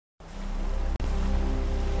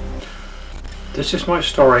This is my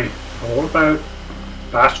story, all about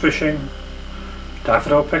bass fishing,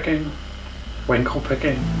 daffodil picking, winkle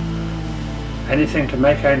picking, anything to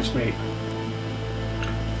make ends meet.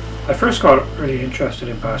 I first got really interested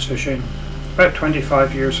in bass fishing about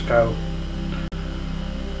 25 years ago,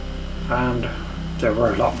 and there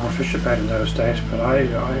were a lot more fish about in those days, but I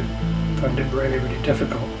found it really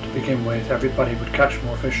difficult to begin with. Everybody would catch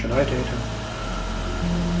more fish than I did,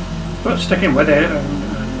 but sticking with it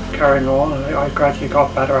and carrying on, I gradually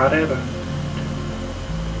got better at it,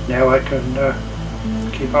 and now I can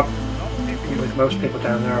keep up with most people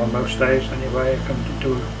down there on most days anyway. I can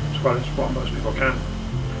do as well as what most people can.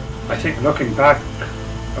 I think looking back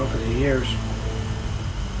over the years,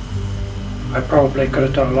 I probably could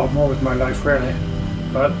have done a lot more with my life really,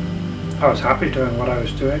 but I was happy doing what I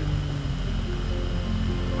was doing.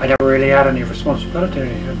 I never really had any responsibility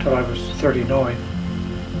until I was 39,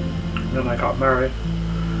 and then I got married.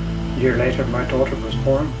 A year later my daughter was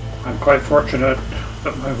born. I'm quite fortunate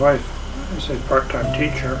that my wife is a part-time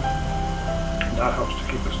teacher, and that helps to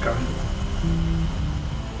keep us going.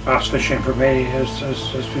 Bass fishing for me has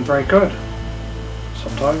been very good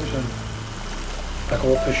sometimes, and like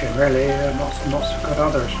all fishing really, not so good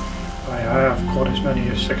others. I have caught as many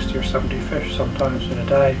as 60 or 70 fish sometimes in a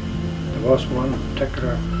day. There was one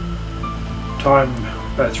particular time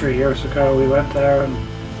about 3 years ago we went there and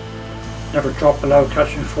never dropped below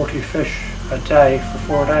catching 40 fish a day for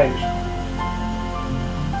 4 days,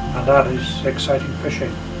 and that is exciting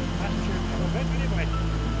fishing.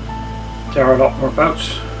 There are a lot more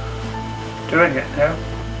boats doing it now.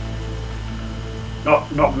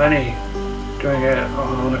 Not many doing it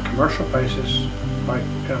on a commercial basis like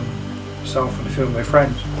myself and a few of my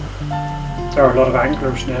friends. There are a lot of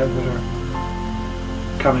anglers now that are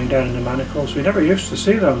coming down in the manacles. We never used to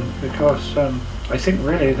see them because I think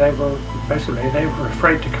really they were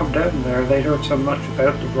afraid to come down there. They'd heard so much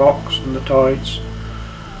about the rocks and the tides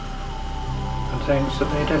and things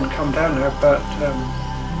that they didn't come down there, but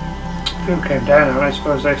few came down and I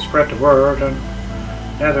suppose they spread the word, and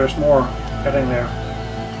now there's more getting there,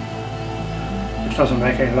 which doesn't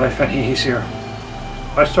make any life any easier.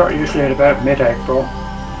 I start usually at about mid-April,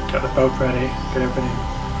 get the boat ready, get everything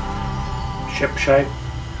ship shape,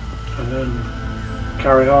 and then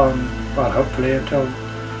carry on, well, hopefully until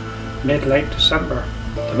mid-late December.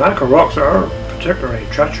 The manacle rocks are particularly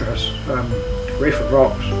treacherous, reefed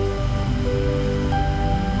rocks.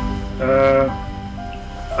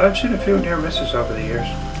 I've seen a few near misses over the years.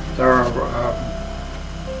 There are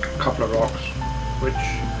a couple of rocks which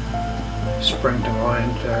spring to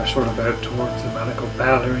mind. They're sort of out towards the Manacle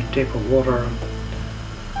Bell. They're in deeper water.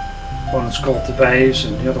 One's called the Bays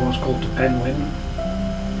and the other one's called the Penguin.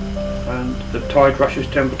 And the tide rushes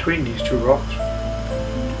down between these two rocks.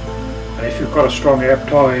 And if you've got a strong ebb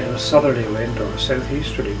tide and a southerly wind or a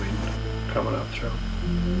southeasterly wind coming up through,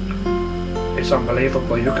 it's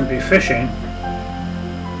unbelievable. You can be fishing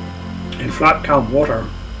in flat calm water,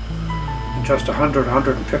 and just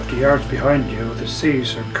 100-150 yards behind you the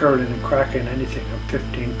seas are curling and cracking anything of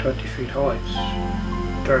 15-20 feet high.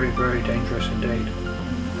 It's very dangerous indeed.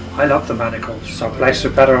 I love the manacles. Some places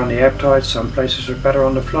are better on the ebb tide, some places are better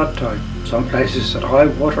on the flood tide, some places at high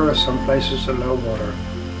water, some places at low water.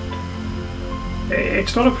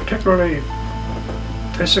 It's not a particularly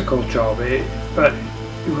physical job, but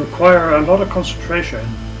you require a lot of concentration.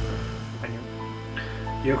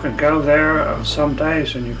 You can go there on some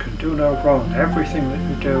days and you can do no wrong. Everything that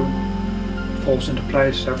you do falls into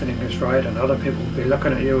place, everything is right, and other people will be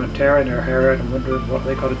looking at you and tearing their hair out and wondering what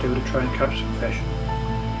they got to do to try and catch some fish.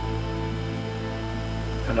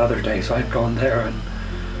 And other days I've gone there and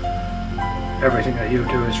everything that you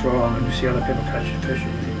do is wrong, and you see other people catching fish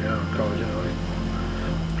and you think, oh God, you know,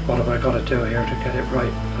 what have I got to do here to get it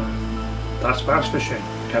right? That's bass fishing.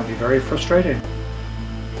 It can be very frustrating.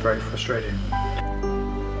 Very frustrating.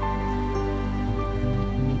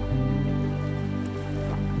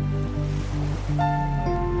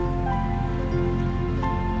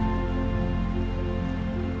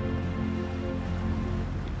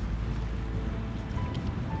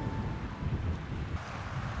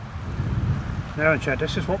 Now Chad,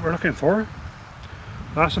 this is what we're looking for.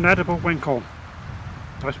 That's an edible winkle.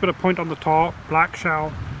 Nice bit of point on the top, black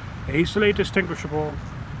shell, easily distinguishable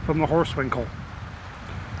from the horse winkle,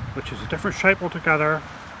 which is a different shape altogether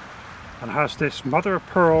and has this mother of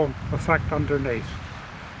pearl effect underneath.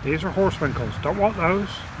 These are horse winkles. Don't want those,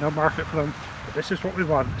 no market for them, but this is what we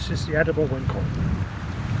want. This is the edible winkle.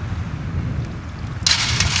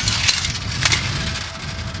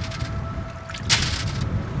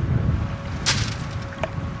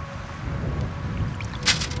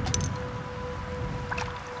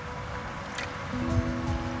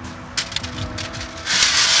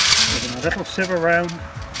 a little sieve around,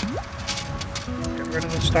 get rid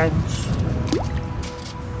of the stones,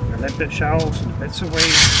 the limpet shells and bits of weed.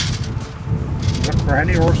 Look for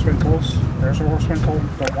any horsewinkles. There's a horsewinkle,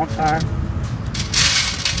 don't want that.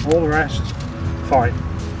 All the rest, fine.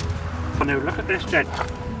 Now look at this, Jen.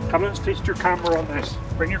 Come and test your camera on this.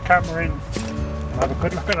 Bring your camera in and have a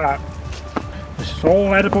good look at that. This is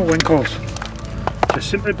all edible winkles.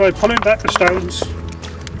 Just simply by pulling back the stones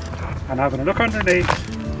and having a look underneath,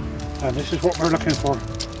 and this is what we're looking for.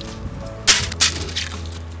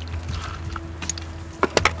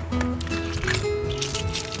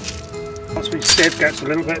 Once my sieve gets a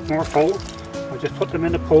little bit more full, I just put them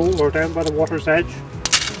in the pool or down by the water's edge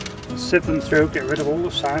and sieve them through, get rid of all the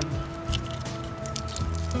sand.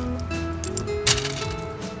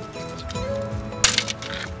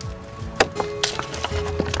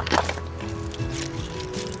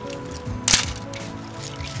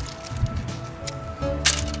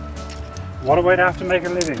 What a way to have to make a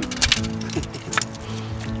living.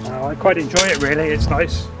 I quite enjoy it really, it's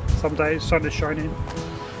nice. Some days sun is shining,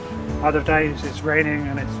 other days it's raining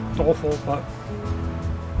and it's awful, but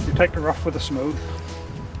you take the rough with the smooth.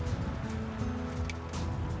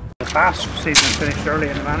 The bass season finished early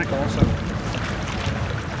in the Manacle, so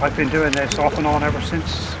I've been doing this off and on ever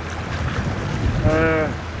since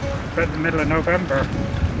about the middle of November.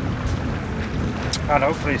 And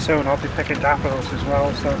hopefully soon I'll be picking daffodils as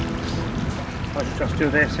well, so I should just do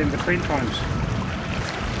this in between times.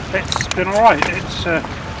 It's been alright, it's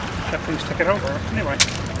kept things ticking over anyway.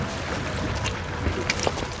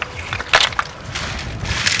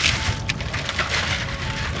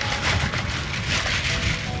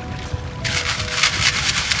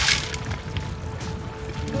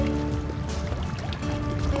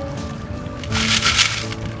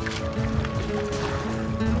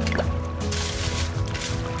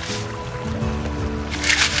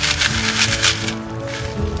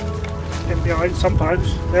 Behind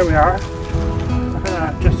sometimes. There we are. Look at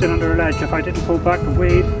that, just in under a ledge. If I didn't pull back the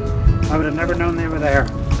weed, I would have never known they were there.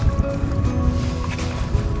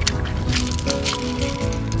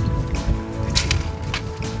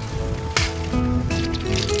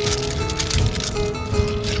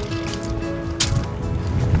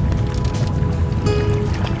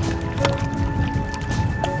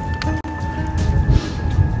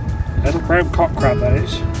 Little brown cock crab, that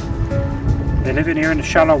is. They live in here in the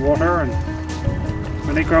shallow water, and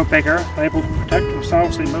when they grow bigger, they're able to protect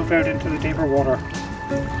themselves, they move out into the deeper water.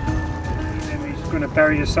 And he's going to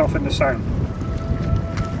bury himself in the sand.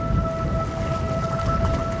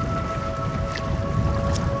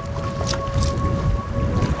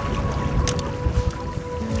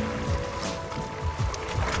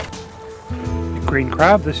 Green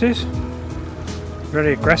crab this is.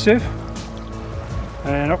 Very aggressive.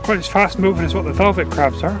 And not quite as fast moving as what the velvet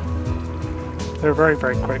crabs are. They're very,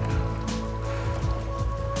 very quick.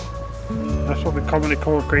 That's what we commonly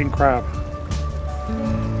call a green crab.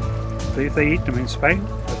 I believe they eat them in Spain,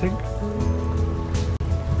 I think.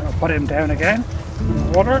 I'll put him down again in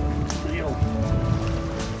the water.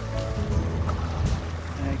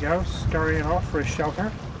 There you go, scurrying off for his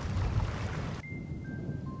shelter.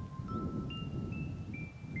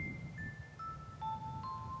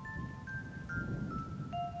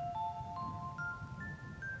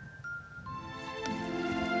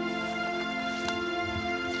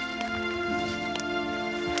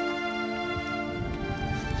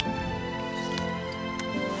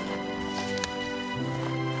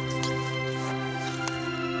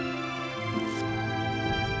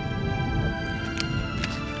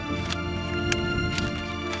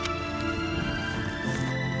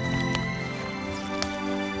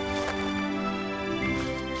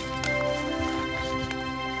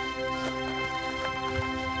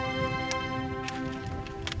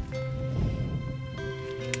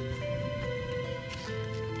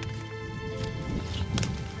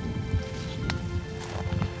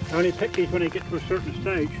 I only pick these when I get to a certain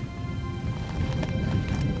stage.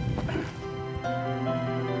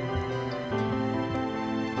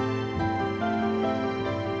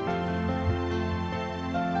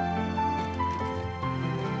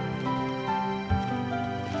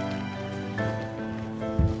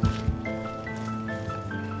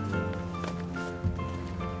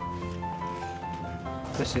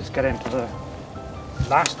 This is getting to the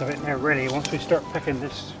last of it now really. Once we start picking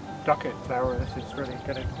this ducket flower, this is really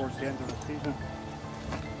getting towards the end of the season.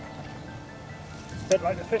 It's a bit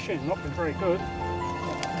like the fishing, not been very good.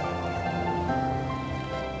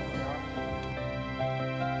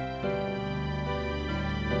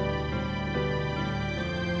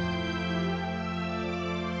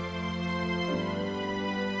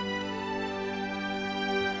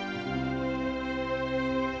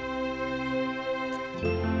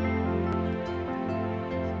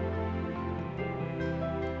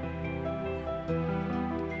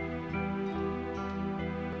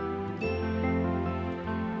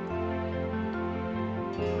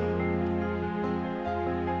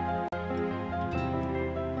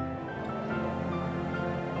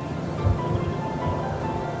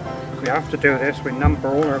 We have to do this, we number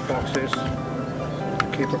all our boxes to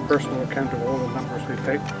keep a personal account of all the numbers we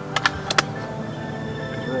pick,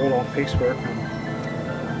 because we're all on piecework, and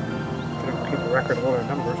if we don't keep a record of all our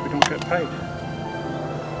numbers we don't get paid.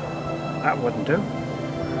 That wouldn't do.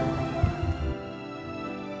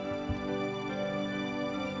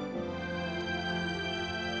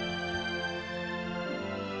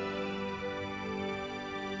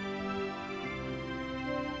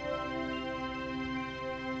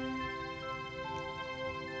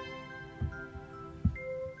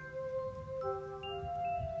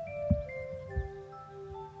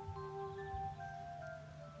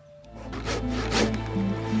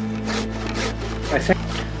 I think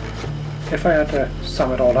if I had to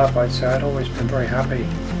sum it all up, I'd say I'd always been very happy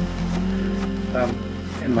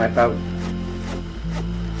in my boat.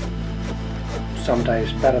 Some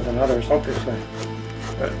days better than others, obviously,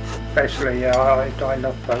 but basically, yeah, I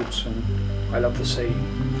love boats, and I love the sea,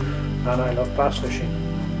 and I love bass fishing.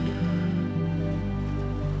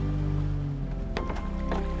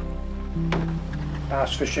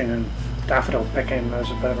 Bass fishing and daffodil picking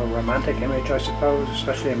is a bit of a romantic image, I suppose,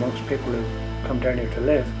 especially amongst people who come down here to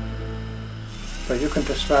live. But you can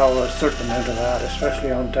dispel a certain amount of that,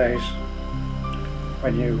 especially on days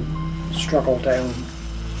when you struggle down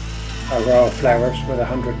a row of flowers with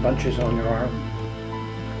 100 bunches on your arm,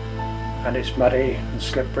 and it's muddy and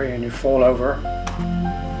slippery and you fall over,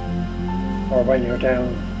 or when you're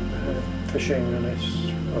down fishing and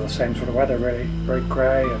it's the same sort of weather really, very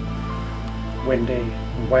grey and windy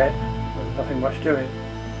and wet and nothing much doing.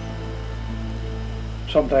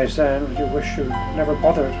 Some days then you wish you'd never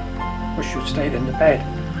bothered, wish you'd stayed in the bed.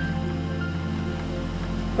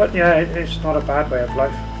 But yeah, it's not a bad way of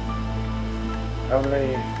life.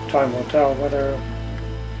 Only time will tell whether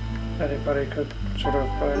anybody could sort of,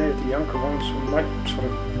 any of the younger ones might sort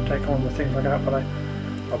of take on with things like that, but I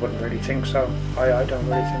wouldn't really think so. I don't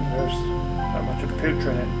really think there's that much of a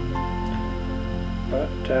future in it.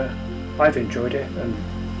 But I've enjoyed it, and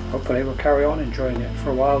hopefully we'll carry on enjoying it for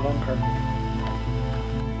a while longer.